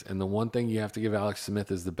penalties. And the one thing you have to give Alex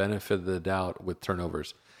Smith is the benefit of the doubt with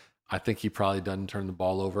turnovers. I think he probably doesn't turn the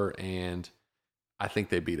ball over, and I think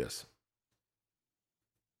they beat us.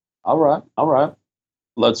 All right.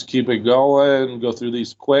 Let's keep it going. Go through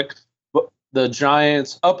these quick. The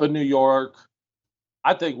Giants up in New York.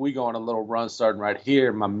 I think we go on a little run starting right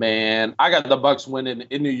here, my man. I got the Bucs winning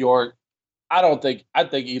in New York. I think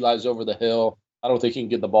Eli's over the hill. I don't think he can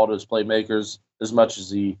get the ball to his playmakers as much as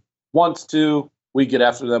he wants to. We get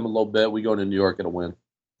after them a little bit. We go to New York and a win.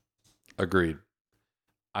 Agreed.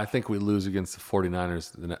 I think we lose against the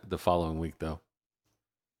 49ers the following week, though.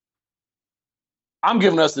 I'm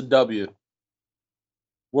giving us the W.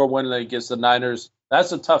 We're winning against the Niners.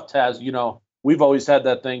 That's a tough task. We've always had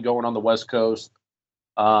that thing going on the West Coast.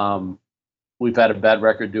 We've had a bad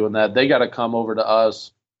record doing that. They got to come over to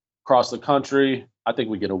us across the country. I think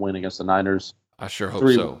we get a win against the Niners. I sure hope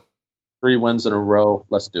so. 3 wins in a row.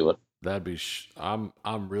 Let's do it. That'd be. I'm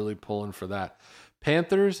really pulling for that.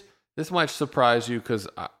 Panthers. This might surprise you because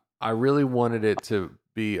I really wanted it to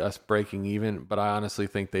be us breaking even, but I honestly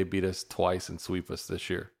think they beat us twice and sweep us this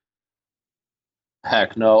year.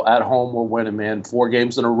 Heck no. At home, we're winning, man. 4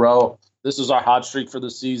 games in a row. This is our hot streak for the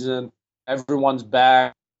season. Everyone's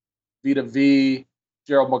back. V to V.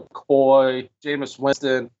 Gerald McCoy, Jameis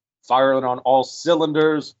Winston, firing on all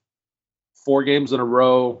cylinders. 4 games in a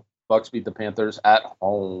row. Bucks beat the Panthers at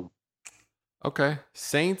home. Okay.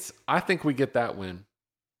 Saints, I think we get that win.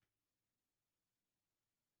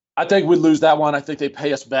 I think we lose that one. I think they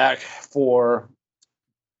pay us back for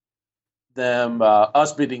them,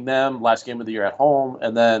 us beating them last game of the year at home.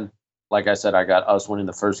 And then, like I said, I got us winning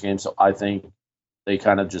the first game. So I think they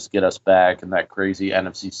kind of just get us back in that crazy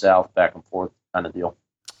NFC South back and forth kind of deal.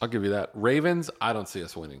 I'll give you that. Ravens, I don't see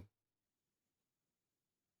us winning.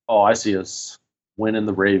 Oh, I see us winning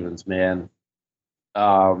the Ravens, man.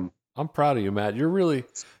 I'm proud of you, Matt.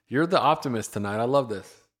 You're the optimist tonight. I love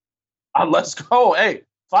this. Let's go. Hey,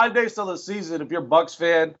 5 days till the season. If you're a Bucks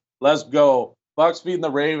fan, let's go. Bucks beating the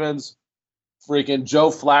Ravens. Freaking Joe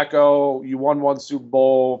Flacco. You won 1 Super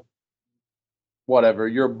Bowl. Whatever.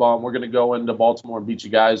 You're a bum. We're going to go into Baltimore and beat you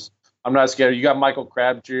guys. I'm not scared. You got Michael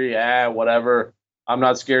Crabtree. Whatever. I'm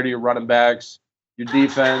not scared of your running backs. Your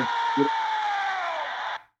defense.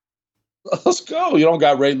 Let's go. You don't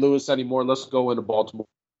got Ray Lewis anymore. Let's go into Baltimore.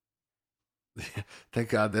 Thank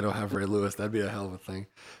God they don't have Ray Lewis. That'd be a hell of a thing.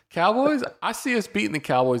 Cowboys, I see us beating the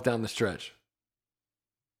Cowboys down the stretch.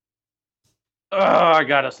 I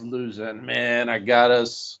got us losing, man. I got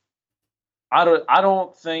us. I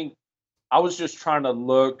don't think. I was just trying to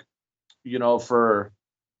look, for a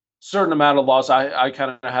certain amount of loss. I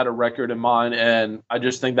kind of had a record in mind, and I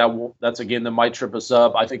just think that's a game that might trip us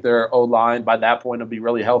up. I think their O-line by that point will be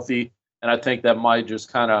really healthy, and I think that might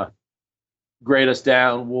just kind of grade us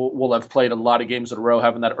down. We'll have played a lot of games in a row,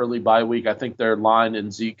 having that early bye week. I think their line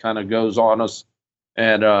and Zeke kind of goes on us,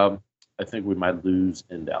 and I think we might lose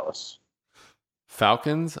in Dallas.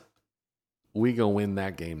 Falcons, we gonna win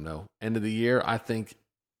that game though. End of the year, I think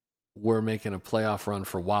we're making a playoff run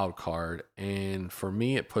for wild card, and for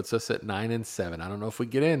me, it puts us at 9-7. I don't know if we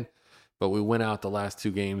get in, but we win out the last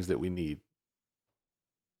 2 games that we need.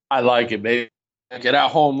 I like it, baby. Get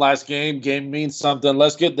at home last game. Game means something.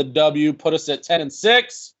 Let's get the W. Put us at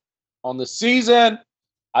 10-6 on the season.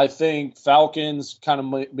 I think Falcons kind of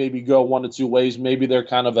maybe go 1 to 2 ways. Maybe they're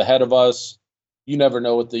kind of ahead of us. You never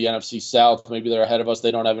know with the NFC South. Maybe they're ahead of us.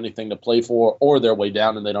 They don't have anything to play for, or they're way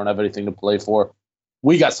down and they don't have anything to play for.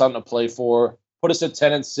 We got something to play for. Put us at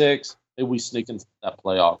 10-6, and we sneak into that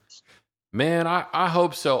playoffs. Man, I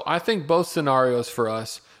hope so. I think both scenarios for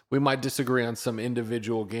us. We might disagree on some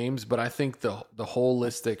individual games, but I think the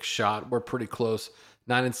holistic shot, we're pretty close.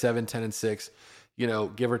 9-7, 10-6,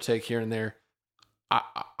 give or take here and there.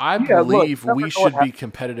 I believe we should be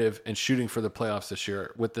competitive and shooting for the playoffs this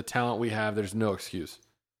year. With the talent we have, there's no excuse.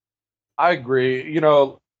 I agree.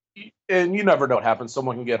 And you never know what happens.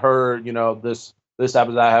 Someone can get hurt. This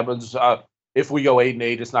happens, that happens. If we go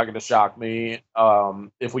 8-8, it's not going to shock me.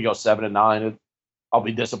 If we go 7-9, I'll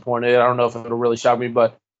be disappointed. I don't know if it'll really shock me,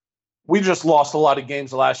 but we just lost a lot of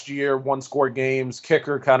games last year, 1-score games,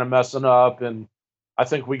 kicker kind of messing up, and I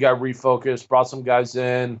think we got refocused, brought some guys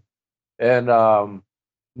in, and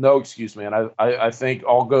no excuse, man. I think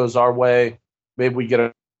all goes our way. Maybe we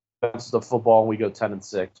get the football and we go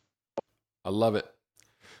 10-6. I love it.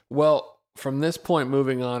 Well, from this point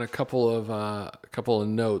moving on, a couple of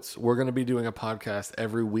notes. We're going to be doing a podcast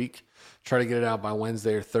every week. Try to get it out by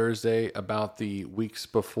Wednesday or Thursday about the weeks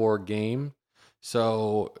before game.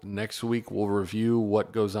 So next week we'll review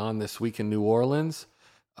what goes on this week in New Orleans.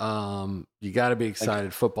 You got to be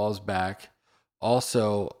excited. Football's back.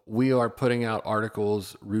 Also, we are putting out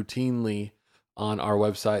articles routinely on our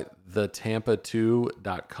website,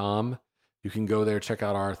 thetampa2.com. You can go there, check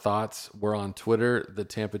out our thoughts. We're on Twitter, the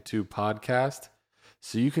Tampa 2 Podcast.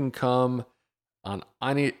 So you can come on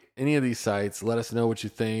any of these sites. Let us know what you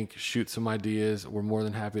think. Shoot some ideas. We're more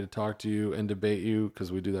than happy to talk to you and debate you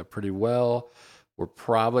because we do that pretty well. We're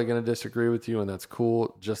probably going to disagree with you, and that's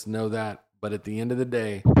cool. Just know that. But at the end of the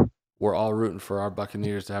day, we're all rooting for our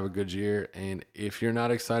Buccaneers to have a good year. And if you're not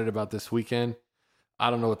excited about this weekend, I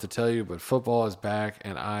don't know what to tell you, but football is back,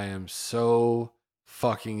 and I am so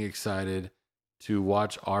fucking excited to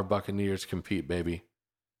watch our Buccaneers compete, baby.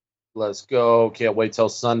 Let's go. Can't wait till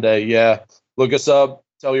Sunday. Yeah. Look us up.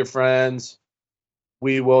 Tell your friends.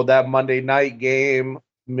 We will, that Monday night game,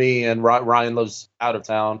 me and Ryan lives out of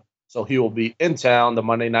town, so he will be in town, the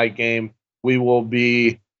Monday night game. We will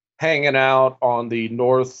be hanging out on the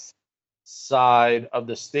north side of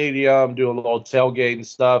the stadium, doing a little tailgate and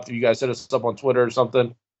stuff. If you guys hit us up on Twitter or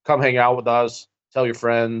something, come hang out with us. Tell your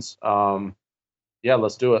friends. Yeah,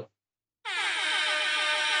 let's do it.